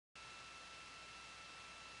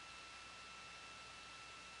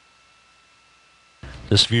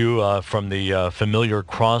This view from the familiar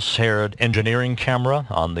cross-haired engineering camera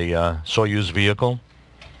on the Soyuz vehicle,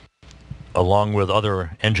 along with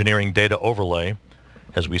other engineering data overlay,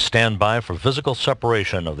 as we stand by for physical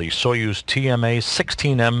separation of the Soyuz TMA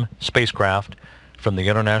 16M spacecraft from the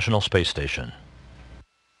International Space Station.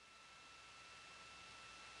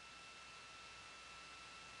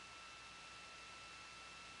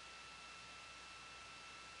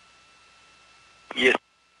 Yes.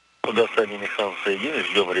 So the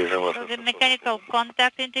mechanical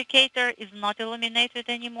contact indicator is not illuminated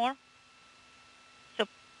anymore. So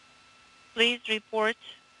please report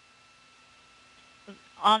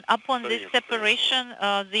upon this separation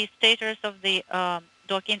the status of the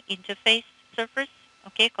docking interface surface.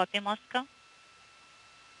 Okay, copy Moscow.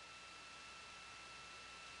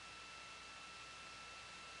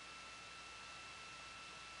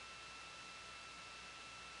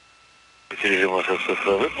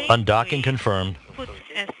 Undocking confirmed. Put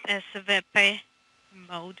SSVP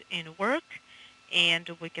mode in work, and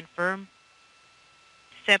we confirm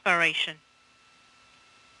separation.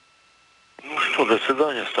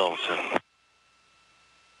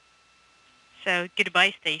 So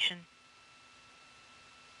goodbye, station.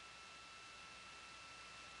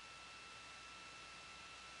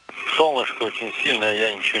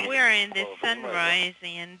 We are in the sunrise,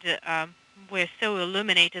 and we're so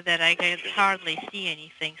illuminated that I can hardly see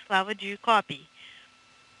anything. Slava, do you copy?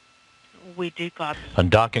 We do copy.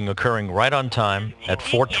 Undocking occurring right on time at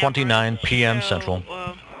 4:29 p.m. Central.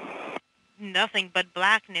 Nothing but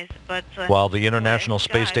blackness, but while the International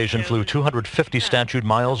Space Station flew 250 statute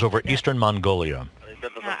miles over eastern Mongolia.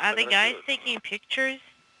 Are the guys taking pictures?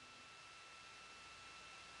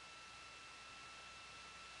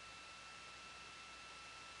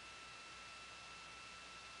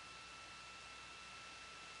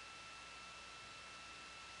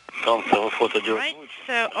 Right,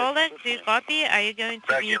 so Oleg, do you copy? Are you going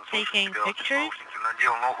to be taking pictures?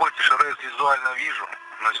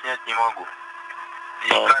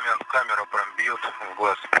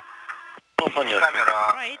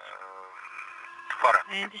 Right.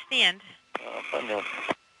 I understand.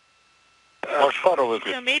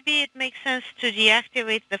 So maybe it makes sense to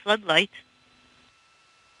deactivate the floodlight.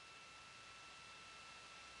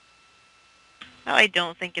 No, I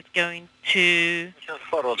don't think it's going to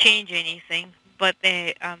change anything, but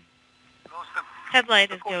the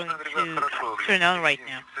headlight is going to turn on right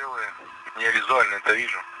now.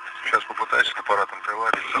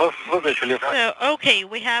 So, okay,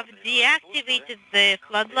 we have deactivated the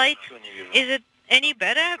floodlight. Is it any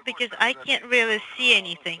better? Because I can't really see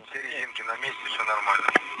anything.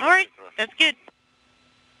 All right, that's good.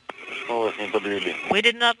 We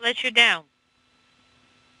did not let you down.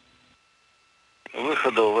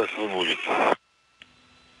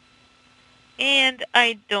 And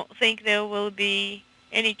I don't think there will be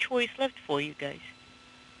any choice left for you guys.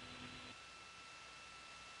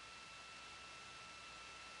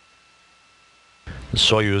 The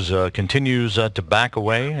Soyuz continues to back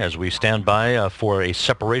away as we stand by for a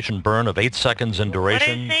separation burn of 8 seconds in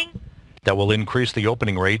duration that will increase the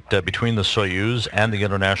opening rate between the Soyuz and the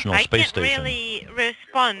International Space Station. I can't really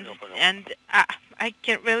respond, and I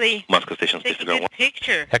can't really take a good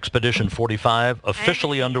picture. Expedition 45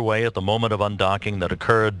 officially underway at the moment of undocking that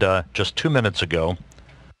occurred just 2 minutes ago.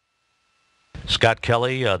 Scott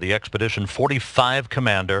Kelly, the Expedition 45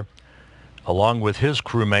 commander, along with his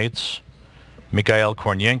crewmates, Mikhail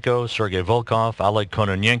Kornienko, Sergei Volkov, Oleg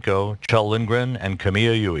Kononenko, Kjell Lindgren, and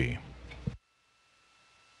Kamiya Yui.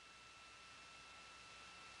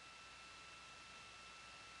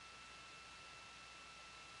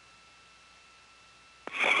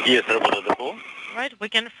 Yes, right, we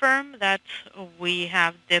confirm that we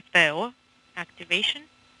have DPO activation,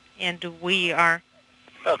 and we are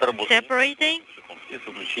separating,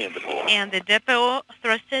 and the DPO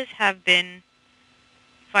thrusters have been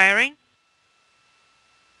firing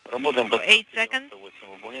for 8 seconds.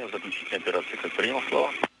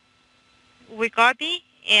 We copy,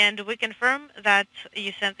 and we confirm that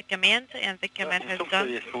you sent the command, and the command has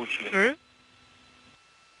gone through.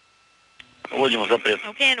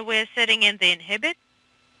 Okay, and we're setting in the inhibit.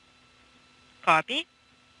 Copy.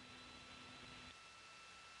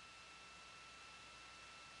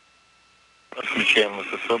 All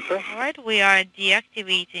right, we are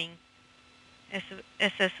deactivating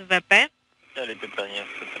SSVP.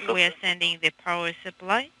 We are sending the power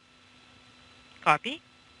supply. Copy.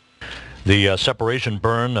 The separation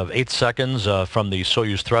burn of 8 seconds from the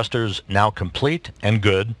Soyuz thrusters now complete and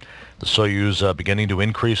good. The Soyuz beginning to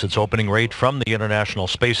increase its opening rate from the International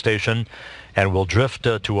Space Station and will drift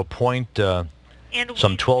to a point And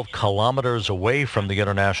some 12 kilometers away from the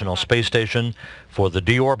International Space Station for the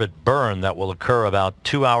deorbit burn that will occur about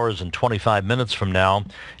 2 hours and 25 minutes from now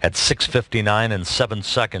at 6:59 and 7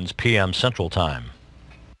 seconds p.m. Central Time.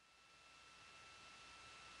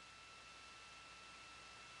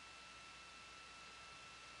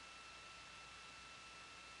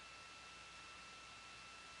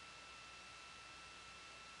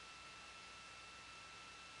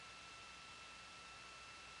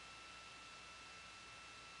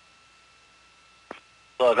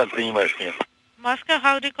 Moscow,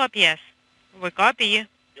 how do you copy us? We copy you.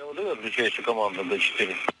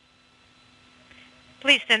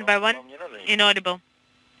 Please stand by one. Inaudible.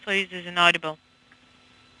 Soyuz is inaudible.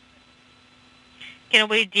 Can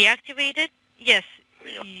we deactivate it? Yes.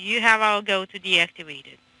 You have our go to deactivate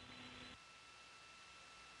it.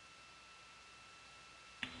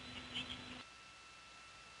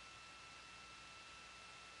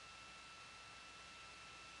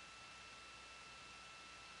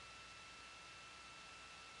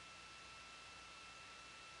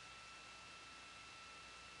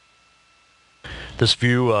 This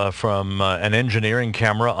view from an engineering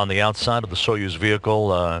camera on the outside of the Soyuz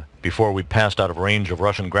vehicle before we passed out of range of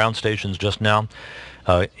Russian ground stations just now,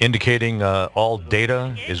 indicating all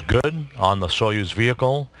data is good on the Soyuz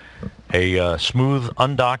vehicle. A smooth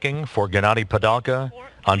undocking for Gennady Padalka,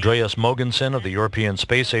 Andreas Mogensen of the European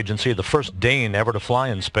Space Agency, the first Dane ever to fly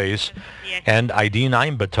in space, and Aydin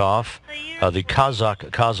Aimbetov, the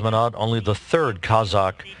Kazakh cosmonaut, only the third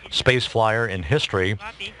Kazakh space flyer in history.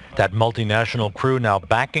 That multinational crew now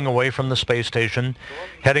backing away from the space station,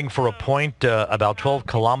 heading for a point about 12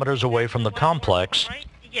 kilometers away from the complex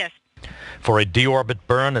for a deorbit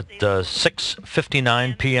burn at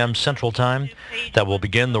 6:59 p.m. Central Time that will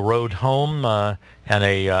begin the road home and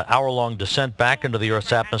a hour-long descent back into the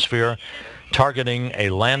Earth's atmosphere, targeting a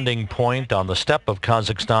landing point on the steppe of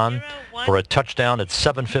Kazakhstan for a touchdown at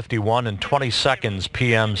 7:51 and 20 seconds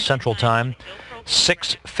p.m. Central Time,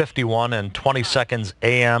 6:51 and 20 seconds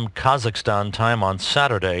a.m. Kazakhstan time on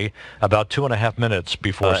Saturday, about 2.5 minutes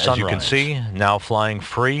before sunrise. As you can see, now flying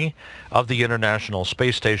free of the International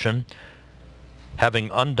Space Station, having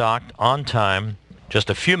undocked on time just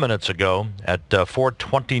a few minutes ago at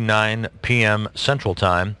 4:29 p.m. Central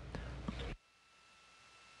Time.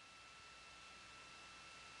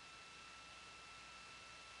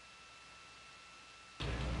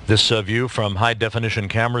 This view from high-definition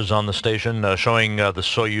cameras on the station showing the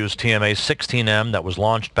Soyuz TMA 16M that was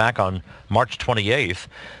launched back on March 28th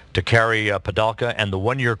to carry Padalka and the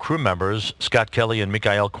one-year crew members, Scott Kelly and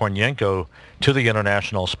Mikhail Kornienko, to the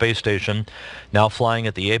International Space Station, now flying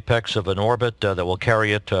at the apex of an orbit that will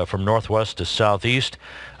carry it from northwest to southeast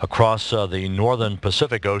across the northern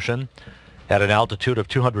Pacific Ocean at an altitude of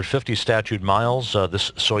 250 statute miles.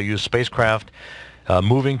 This Soyuz spacecraft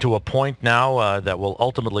moving to a point now that will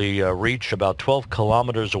ultimately reach about 12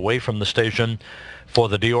 kilometers away from the station for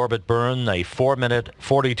the deorbit burn, a 4-minute,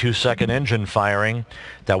 42-second engine firing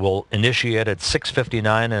that will initiate at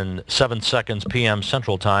 6:59 and 7 seconds p.m.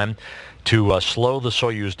 Central Time to slow the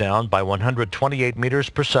Soyuz down by 128 meters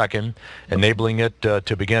per second, enabling it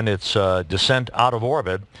to begin its descent out of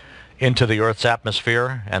orbit into the Earth's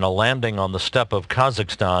atmosphere and a landing on the steppe of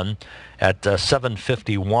Kazakhstan at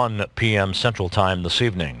 7:51 p.m. Central Time this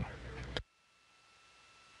evening.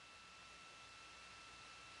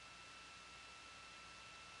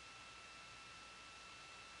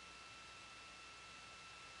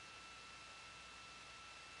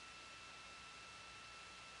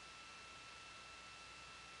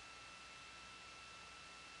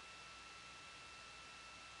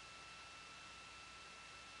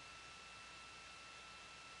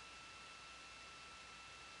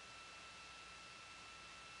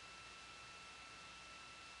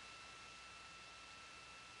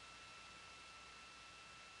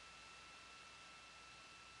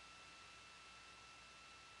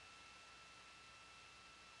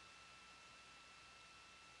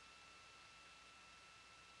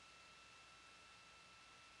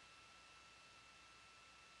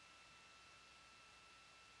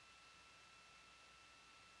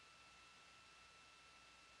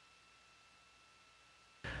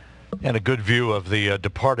 And a good view of the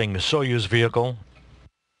departing Soyuz vehicle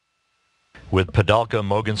with Padalka,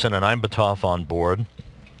 Mogensen, and Aimbetov on board.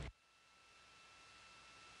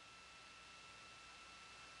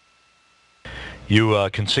 You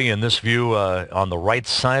can see in this view on the right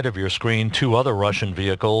side of your screen two other Russian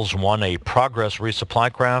vehicles, one a Progress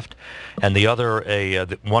resupply craft and the other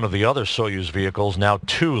one of the other Soyuz vehicles, now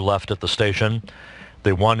two left at the station.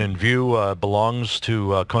 The one in view belongs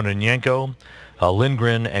to Kononenko,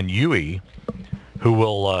 Lindgren, and Yui, who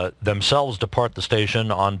will themselves depart the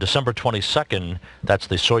station on December 22nd. That's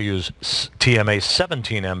the Soyuz TMA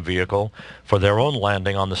 16M vehicle for their own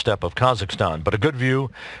landing on the steppe of Kazakhstan. But a good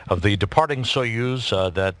view of the departing Soyuz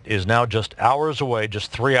that is now just hours away,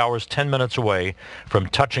 just 3 hours, 10 minutes away from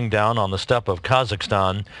touching down on the steppe of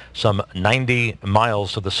Kazakhstan, some 90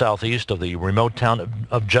 miles to the southeast of the remote town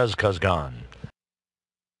of Kazakhstan.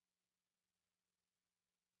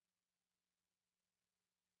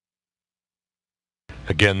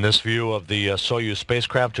 Again, this view of the Soyuz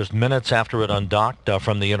spacecraft just minutes after it undocked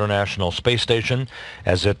from the International Space Station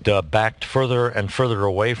as it backed further and further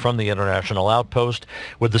away from the International Outpost,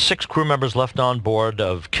 with the 6 crew members left on board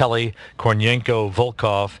of Kelly, Kornienko,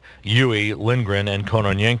 Volkov, Yui, Lindgren, and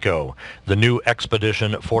Kononenko. The new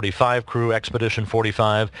Expedition 45 crew, Expedition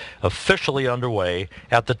 45, officially underway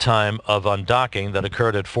at the time of undocking that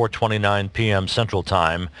occurred at 4:29 p.m. Central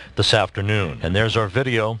Time this afternoon. And there's our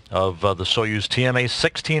video of the Soyuz TMA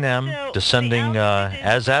 16M descending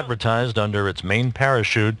as advertised under its main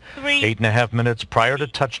parachute 8.5 minutes prior to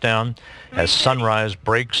touchdown as sunrise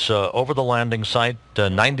breaks over the landing site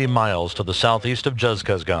 90 miles to the southeast of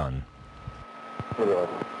Kazakhstan.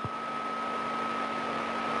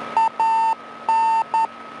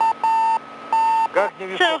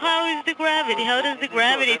 So how is the gravity? How does the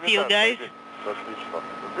gravity feel, guys?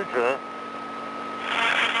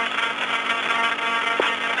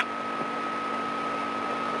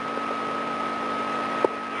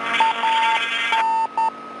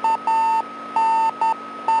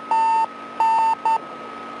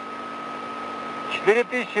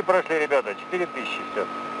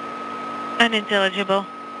 Unintelligible.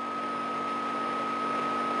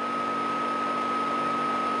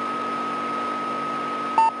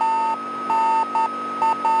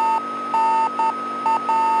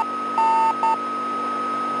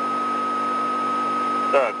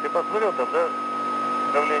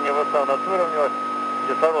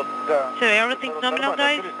 So everything's nominal,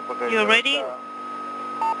 guys? You ready?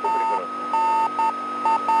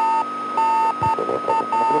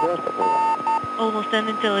 Almost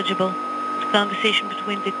unintelligible. Conversation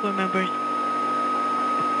between the crew members.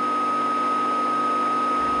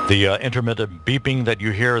 The intermittent beeping that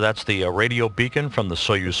you hear, that's the radio beacon from the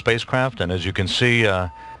Soyuz spacecraft, and as you can see,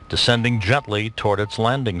 descending gently toward its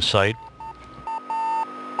landing site.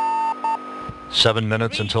 7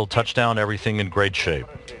 minutes until touchdown, everything in great shape.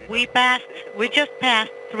 We just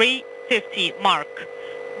passed 350 mark.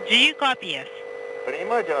 Do you copy us?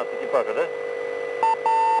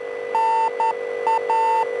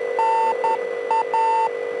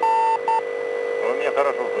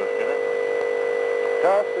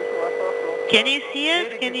 Can you see us?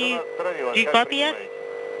 Do you copy us?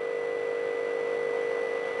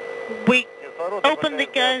 We open the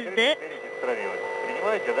gas bit.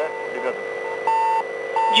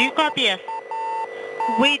 Do you copy us?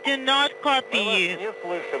 We do not copy you.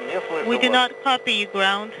 We do not copy you,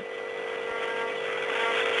 ground.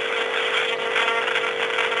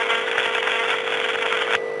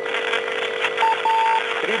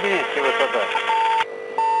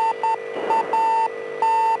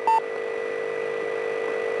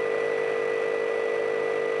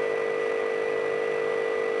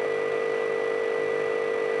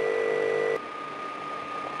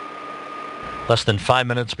 Less than 5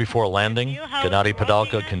 minutes before landing, Gennady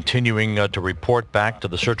Padalka continuing to report back to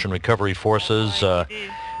the search and recovery forces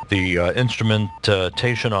the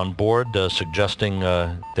instrumentation on board suggesting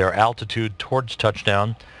their altitude towards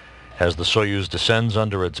touchdown as the Soyuz descends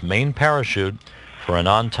under its main parachute for an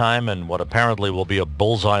on-time and what apparently will be a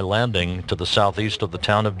bullseye landing to the southeast of the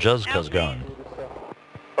town of Kazakhstan.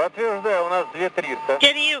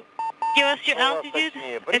 Can you give us your altitude?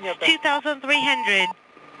 It's 2,300.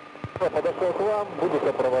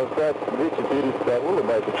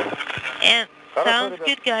 And sounds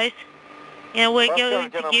good, guys. And we're going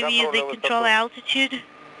to give you the control altitude.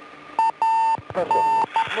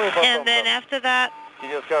 And then after that,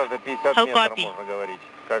 how copy?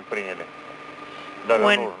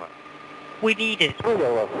 When we need it.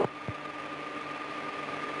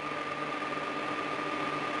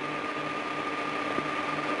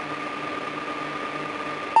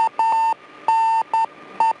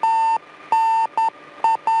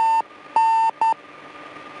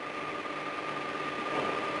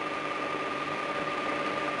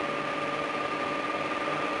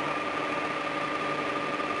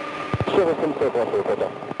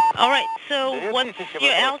 All right, so what's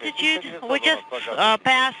your altitude? We just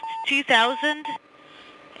passed 2,000,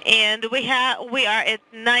 and we are at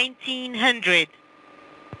 1,900.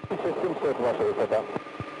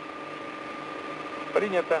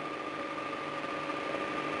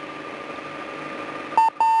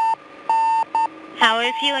 How are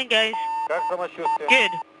you feeling, guys?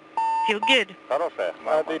 Good. Feel good.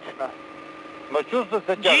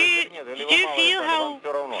 Do you feel how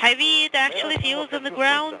heavy it actually feels on the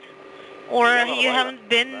ground? Or you haven't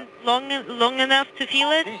been long enough to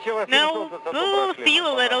feel it? No, we'll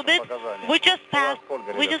feel a little bit. We just passed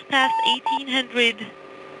 1800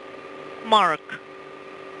 mark.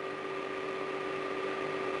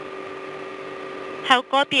 How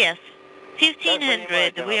copy us?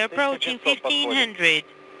 1500. We are approaching 1500.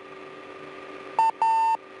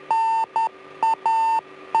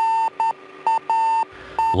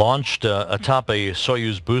 Launched atop a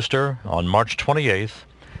Soyuz booster on March 28th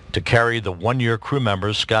to carry the one-year crew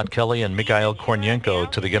members Scott Kelly and Mikhail Kornienko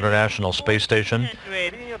to the International Space Station.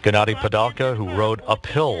 Gennady Padalka, who rode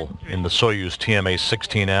uphill in the Soyuz TMA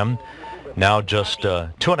 16M, now just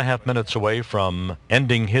 2.5 minutes away from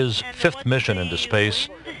ending his 5th mission into space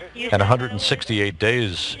and 168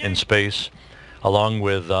 days in space, along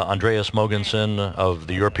with Andreas Mogensen of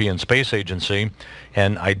the European Space Agency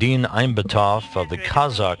and Aydin Aimbetov of the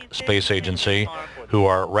Kazakh Space Agency, who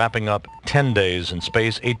are wrapping up 10 days in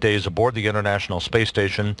space, 8 days aboard the International Space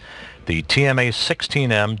Station, the TMA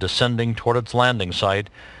 16M descending toward its landing site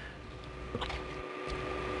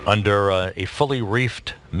under a fully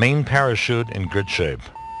reefed main parachute in good shape.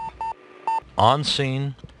 On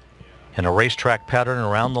scene in a racetrack pattern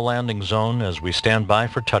around the landing zone as we stand by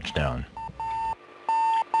for touchdown.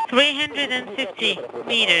 350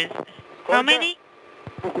 meters. How many?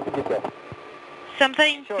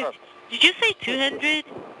 Something? Did you say 200?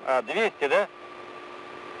 200, да?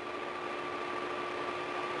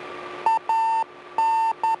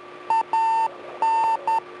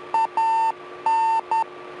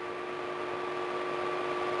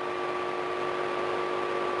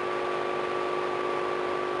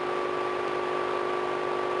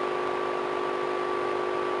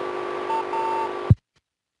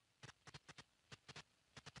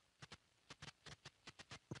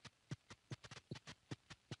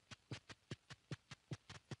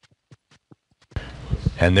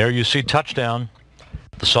 And there you see touchdown.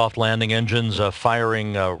 The soft landing engines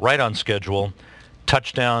firing right on schedule.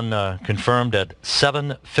 Touchdown confirmed at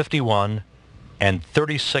 7:51 and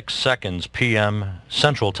 36 seconds p.m.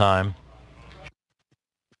 Central Time.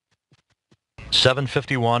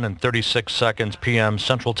 7:51 and 36 seconds p.m.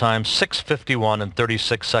 Central Time, 6:51 and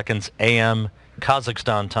 36 seconds a.m.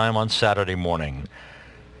 Kazakhstan time on Saturday morning.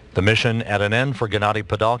 The mission at an end for Gennady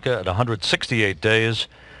Padalka at 168 days,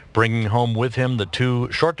 bringing home with him the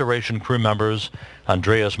two short-duration crew members,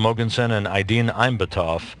 Andreas Mogensen and Aydin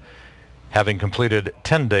Aimbetov, having completed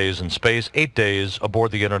 10 days in space, 8 days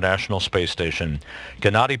aboard the International Space Station.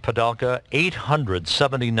 Gennady Padalka,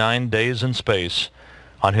 879 days in space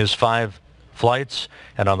on his 5 flights,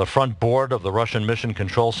 and on the front board of the Russian Mission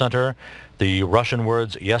Control Center, the Russian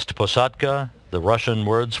words "Есть посадка," the Russian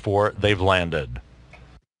words for "they've landed."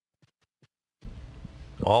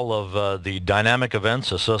 All of the dynamic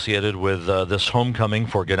events associated with this homecoming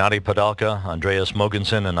for Gennady Padalka, Andreas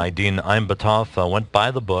Mogensen, and Aydin Aimbetov went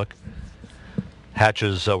by the book.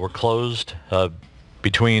 Hatches were closed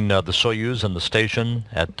between the Soyuz and the station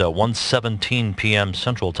at 1:17 p.m.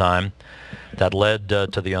 Central Time. That led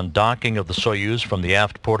to the undocking of the Soyuz from the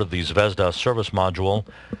aft port of the Zvezda service module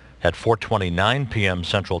at 4:29 p.m.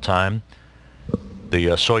 Central Time.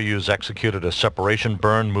 The Soyuz executed a separation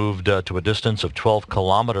burn, moved to a distance of 12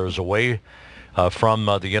 kilometers away from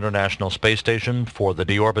the International Space Station for the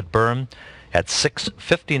deorbit burn. At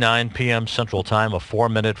 6:59 p.m. Central Time, a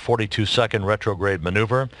 4-minute, 42-second retrograde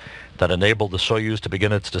maneuver that enabled the Soyuz to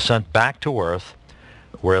begin its descent back to Earth,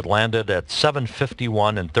 where it landed at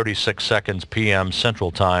 7:51 and 36 seconds p.m.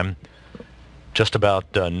 Central Time, just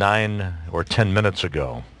about 9 or 10 minutes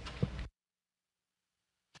ago.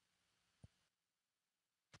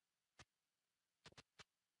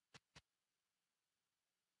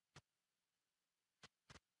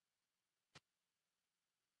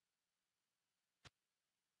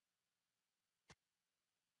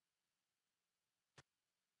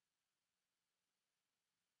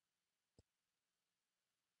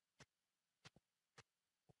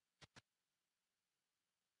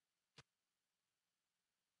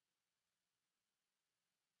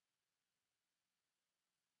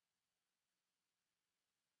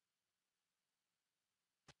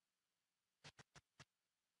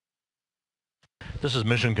 This is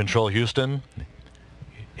Mission Control Houston.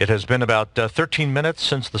 It has been about 13 minutes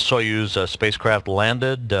since the Soyuz spacecraft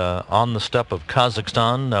landed on the steppe of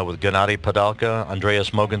Kazakhstan with Gennady Padalka,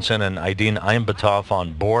 Andreas Mogensen, and Aydin Aimbetov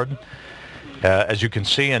on board. As you can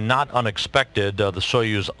see, and not unexpected, the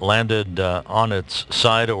Soyuz landed on its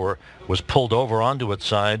side, or was pulled over onto its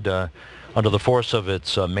side, under the force of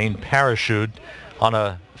its main parachute on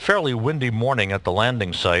a fairly windy morning at the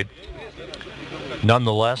landing site.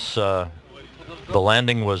 Nonetheless, the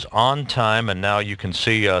landing was on time, and now you can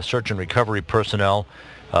see search and recovery personnel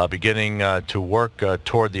beginning to work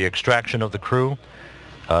toward the extraction of the crew.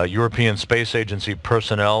 European Space Agency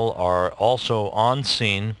personnel are also on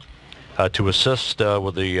scene to assist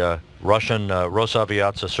with the Russian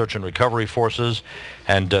Rosaviat's search and recovery forces,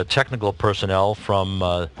 and technical personnel from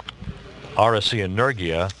RSC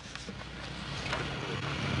Energia.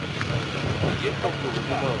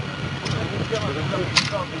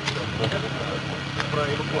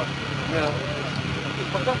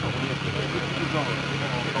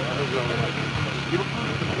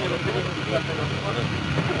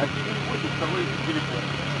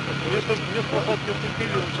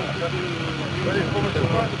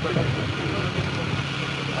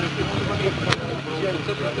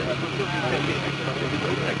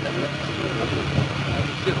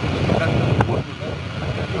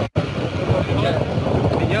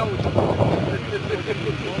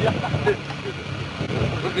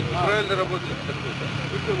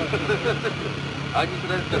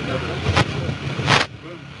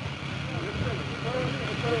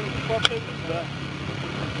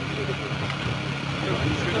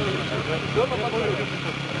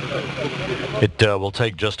 It will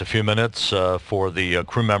take just a few minutes for the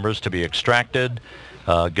crew members to be extracted.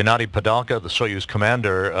 Gennady Padalka, the Soyuz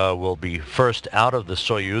commander, will be first out of the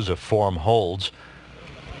Soyuz if form holds,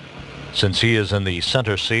 since he is in the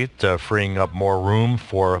center seat, freeing up more room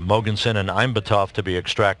for Mogensen and Aimbetov to be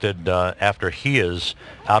extracted after he is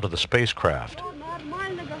out of the spacecraft.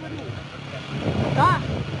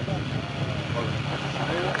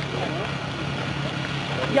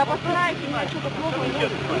 Я постараюсь, у меня что-то плохо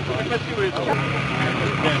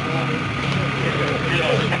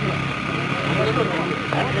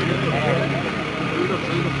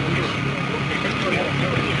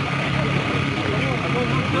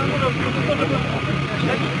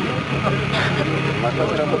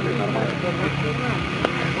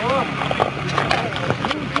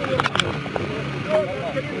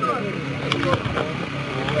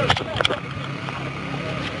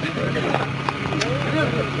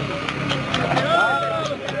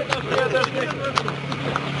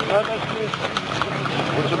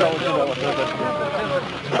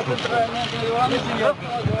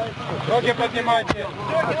Руки поднимайте.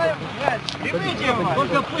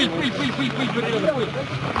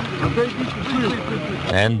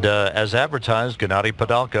 And as advertised, Gennady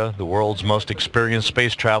Padalka, the world's most experienced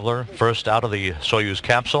space traveler, first out of the Soyuz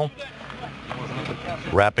capsule,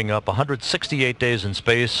 wrapping up 168 days in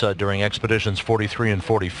space during expeditions 43 and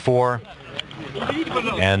 44,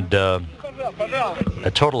 and a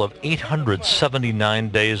total of 879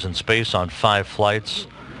 days in space on 5 flights,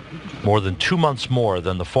 more than 2 months more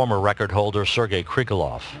than the former record holder Sergei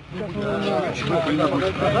Krikalev.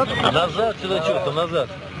 Назад, сюда что-то, назад.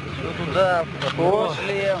 Туда,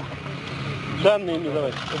 после. Данные мне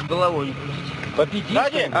давай. Головой. По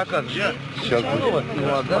 50? А как же? Сейчас будет.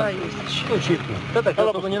 Вода есть. Что чипно? Да так,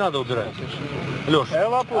 только не надо убирать. Лёш.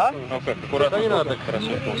 А? Ну как, аккуратно. Да не надо.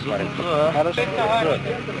 Хорошо, смотри. Хорошо.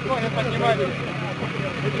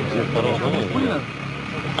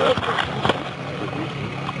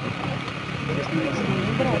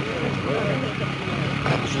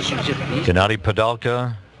 Gennady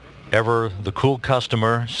Padalka, ever the cool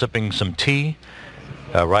customer, sipping some tea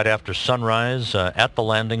right after sunrise at the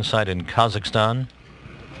landing site in Kazakhstan.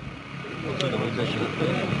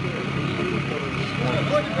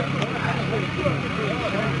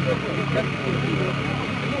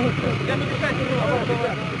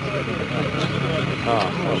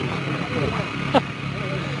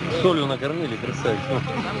 Солью накормили, красавец.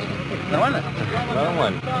 Нормально?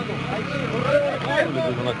 Нормально.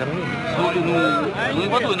 Солью накормили. Солью,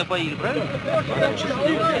 водой напоили, правильно?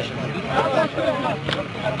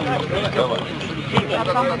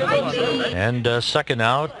 And second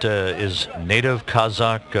out is native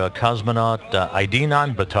Kazakh cosmonaut Aidin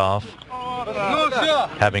Aimbetov,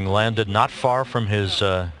 having landed not far from his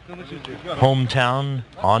hometown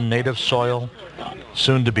on native soil,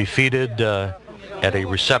 soon to be feted at a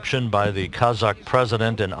reception by the Kazakh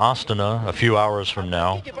president in Astana a few hours from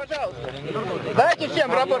now. Дайте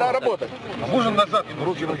всем работать. Можно назад,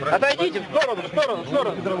 руки выбрать. Отойдите, в сторону.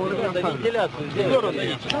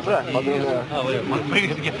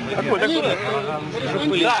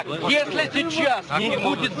 Так, если сейчас не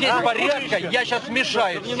будет здесь порядка, я сейчас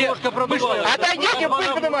смешаю. Все, отойдите,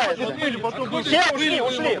 пусть поднимается. Все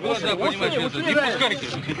ушли.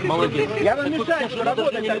 Молодец. Я вам мешаю, что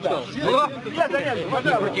работать тогда. Я за ленту,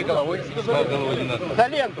 пожалуйста. Головой. За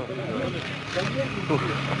ленту.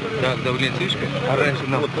 Так, давление слишком? А раньше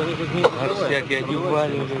нам всякие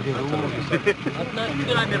одевали уже. Одна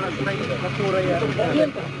камера стоит, которая...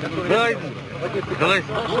 Давай.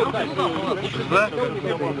 Да?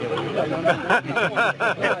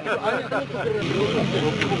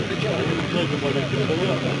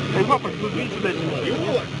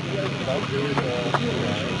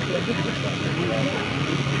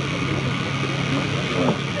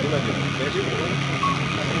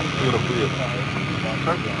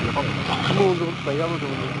 Почему он стоял уже,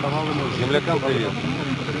 вставал ему? Землякам привет.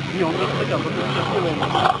 Не, он просто стоял, потому что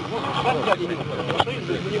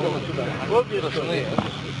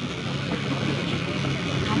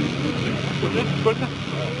сколько?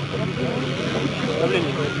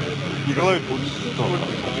 Давление. Николай,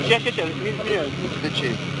 Сейчас, измеряют.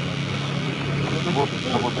 чей? Вот,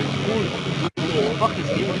 работает.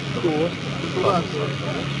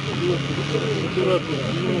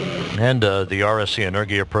 And the RSC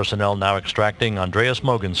Energia personnel now extracting Andreas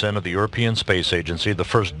Mogensen of the European Space Agency, the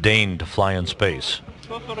first Dane to fly in space.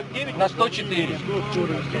 На 104.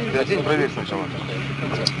 Один проверь сначала.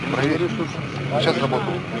 Проверь. Сейчас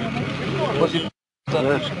работает.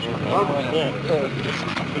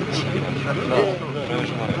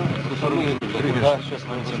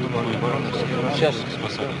 Сейчас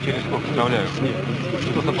через сколько управляю.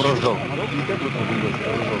 Кто-то порождал.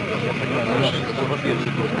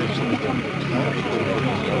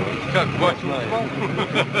 Как батя?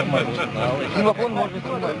 Телефон можно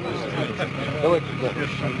снимать. Давайте туда.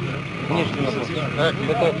 Внешний вопрос.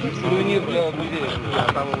 Это сувенир для музея.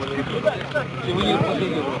 Сувенир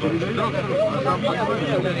музея.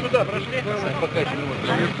 Пока еще не можно.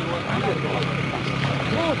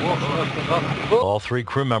 All three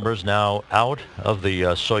crew members now out of the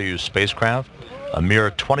Soyuz spacecraft, a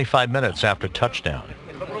mere 25 minutes after touchdown.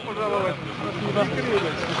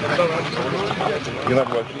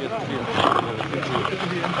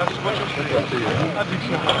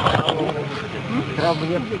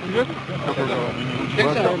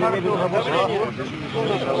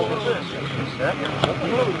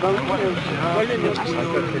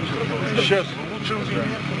 Сейчас.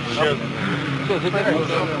 Сейчас.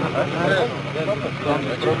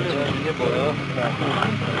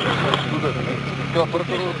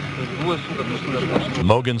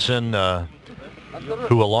 Mogensen,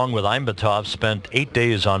 who along with Imbetov spent 8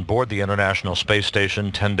 days on board the International Space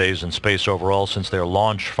Station, 10 days in space overall since their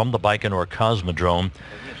launch from the Baikonur Cosmodrome.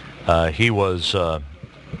 He was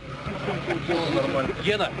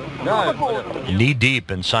knee-deep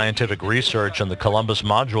in scientific research on the Columbus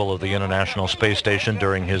module of the International Space Station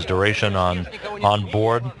during his duration on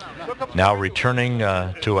board. Now returning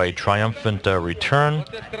to a triumphant return.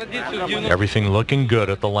 Everything looking good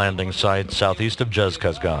at the landing site southeast of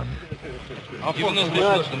Kazakhstan.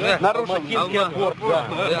 Нарушен финский отбор.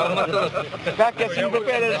 Как я СМБП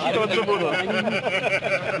рассчитываться буду?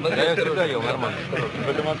 Я всегда ел нормально.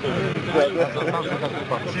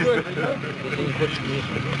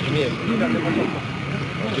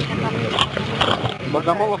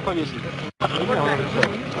 Богомолов повесили.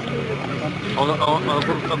 Он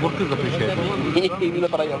огурцы запрещает. Именно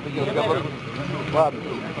про я. Ладно.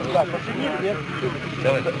 Так, нет.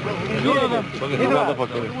 Давай. Не надо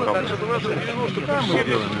пока.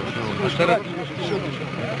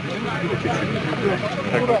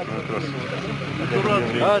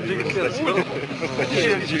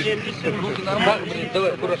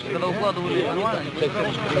 Давай, аккуратно, когда укладывали.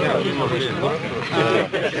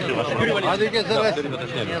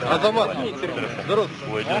 Азамат, здоров.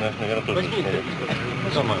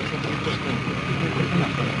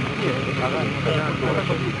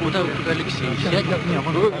 Куда Алексей? Сядь.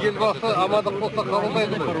 Елбасы Амадов болса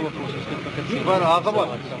қабылдайды ғой. Азамат.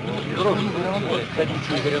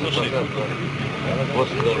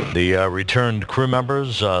 The returned crew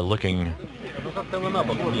members looking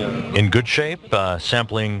in good shape,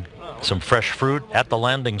 sampling some fresh fruit at the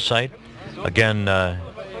landing site. Again,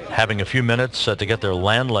 having a few minutes to get their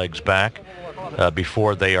land legs back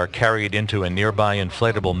before they are carried into a nearby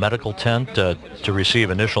inflatable medical tent to receive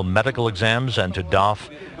initial medical exams and to doff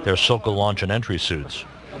their Sokol launch and entry suits.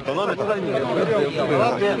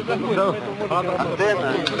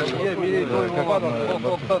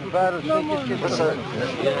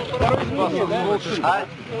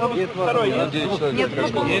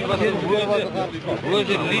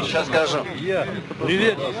 Сейчас скажу.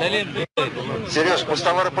 Привет, Салим. Сереж, пусть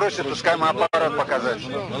товары просят, пускай мы аппарат показать.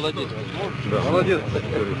 Молодец. Молодец.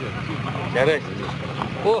 Гараж.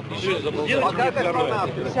 О, еще забыл.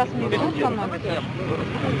 Сейчас мне берут хронометр.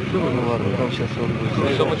 Ну ладно, там сейчас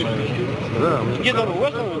он будет. Да. Где-то у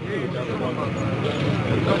вас?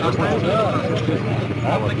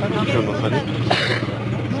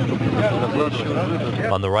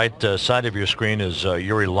 On the right side of your screen is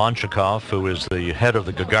Yuri Lonchikov, who is the head of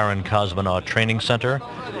the Gagarin Cosmonaut Training Center,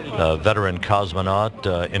 a veteran cosmonaut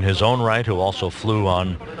in his own right, who also flew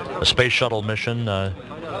on a space shuttle mission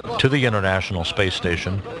to the International Space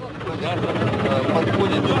Station.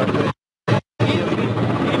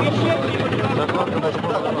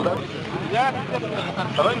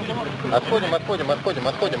 Отходим.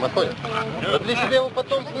 Вот для себя его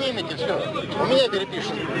потом снимете, все. У меня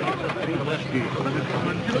перепишите.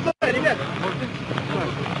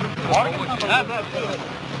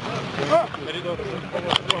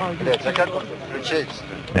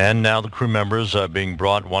 And now the crew members are being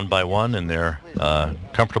brought one by one in their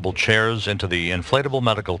comfortable chairs into the inflatable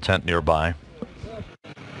medical tent nearby.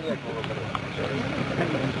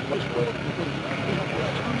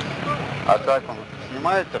 А так он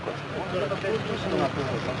снимает такой?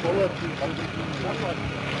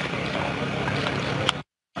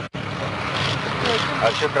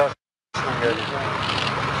 А что красным горит?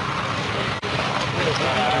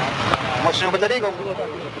 Может, на батарейку?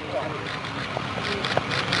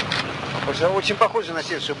 Очень похоже на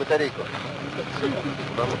севшую батарейку.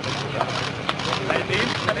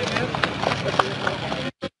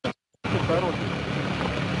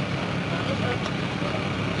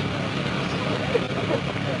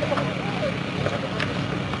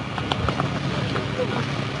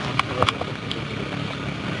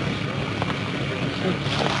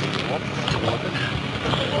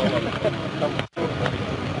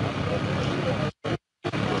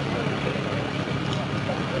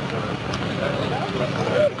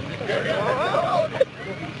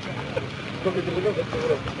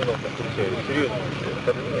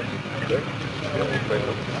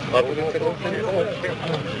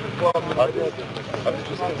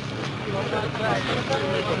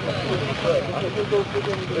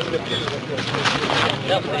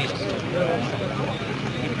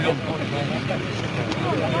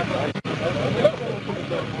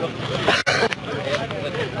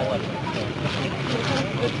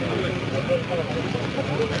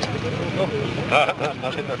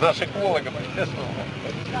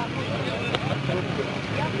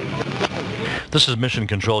 This is Mission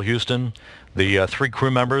Control Houston. The three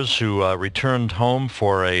crew members who returned home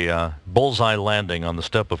for a bullseye landing on the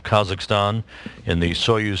steppe of Kazakhstan in the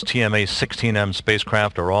Soyuz TMA 16M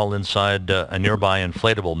spacecraft are all inside a nearby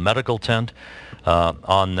inflatable medical tent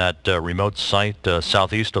on that remote site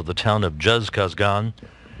southeast of the town of Jezkazgan,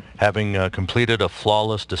 having completed a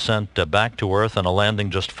flawless descent back to Earth and a landing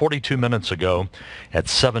just 42 minutes ago at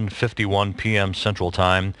 7:51 p.m. Central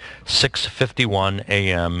Time, 6:51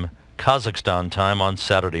 a.m. Kazakhstan time on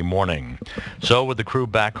Saturday morning. So with the crew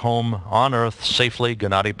back home on Earth safely,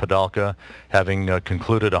 Gennady Padalka having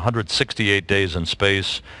concluded 168 days in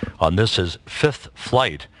space on this his fifth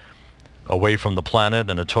flight away from the planet,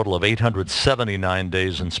 and a total of 879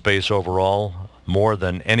 days in space overall, more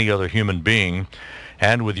than any other human being.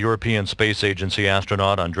 And with European Space Agency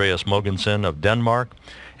astronaut Andreas Mogensen of Denmark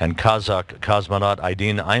and Kazakh cosmonaut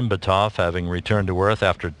Aydin Aimbetov having returned to Earth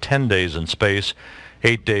after 10 days in space,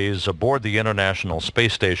 8 days aboard the International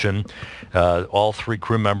Space Station, all three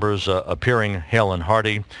crew members appearing hale and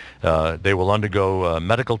hearty. They will undergo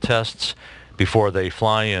medical tests before they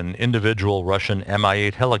fly in individual Russian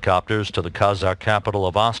Mi-8 helicopters to the Kazakh capital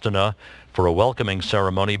of Astana for a welcoming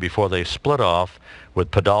ceremony before they split off, with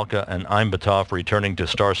Padalka and Aimbetov returning to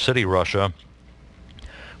Star City, Russia,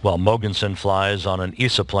 while Mogensen flies on an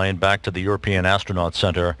ESA plane back to the European Astronaut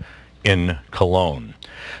Center in Cologne.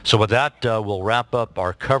 So with that, we'll wrap up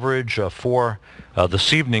our coverage for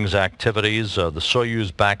this evening's activities. The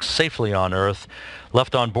Soyuz back safely on Earth.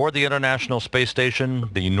 Left on board the International Space Station,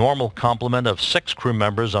 the normal complement of 6 crew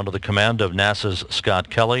members under the command of NASA's Scott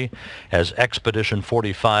Kelly, as Expedition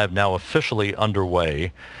 45 now officially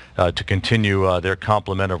underway to continue their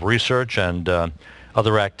complement of research and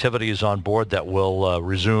other activities on board that will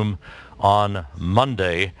resume on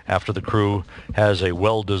Monday after the crew has a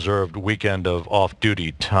well-deserved weekend of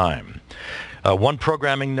off-duty time. One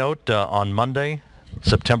programming note on Monday,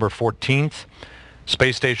 September 14th,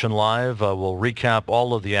 Space Station Live will recap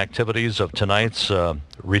all of the activities of tonight's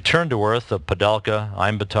return to Earth of Padalka,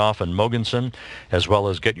 Imbetov, and Mogensen, as well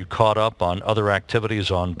as get you caught up on other activities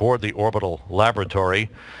on board the orbital laboratory.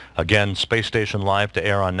 Again, Space Station Live to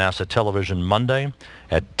air on NASA television Monday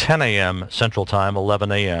at 10 a.m. Central Time,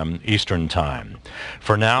 11 a.m. Eastern Time.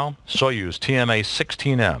 For now, Soyuz TMA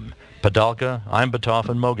 16M, Padalka, Imbetov,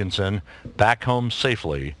 and Mogensen back home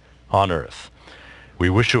safely on Earth. We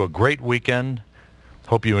wish you a great weekend.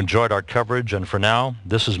 Hope you enjoyed our coverage, and for now,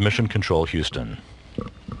 this is Mission Control Houston.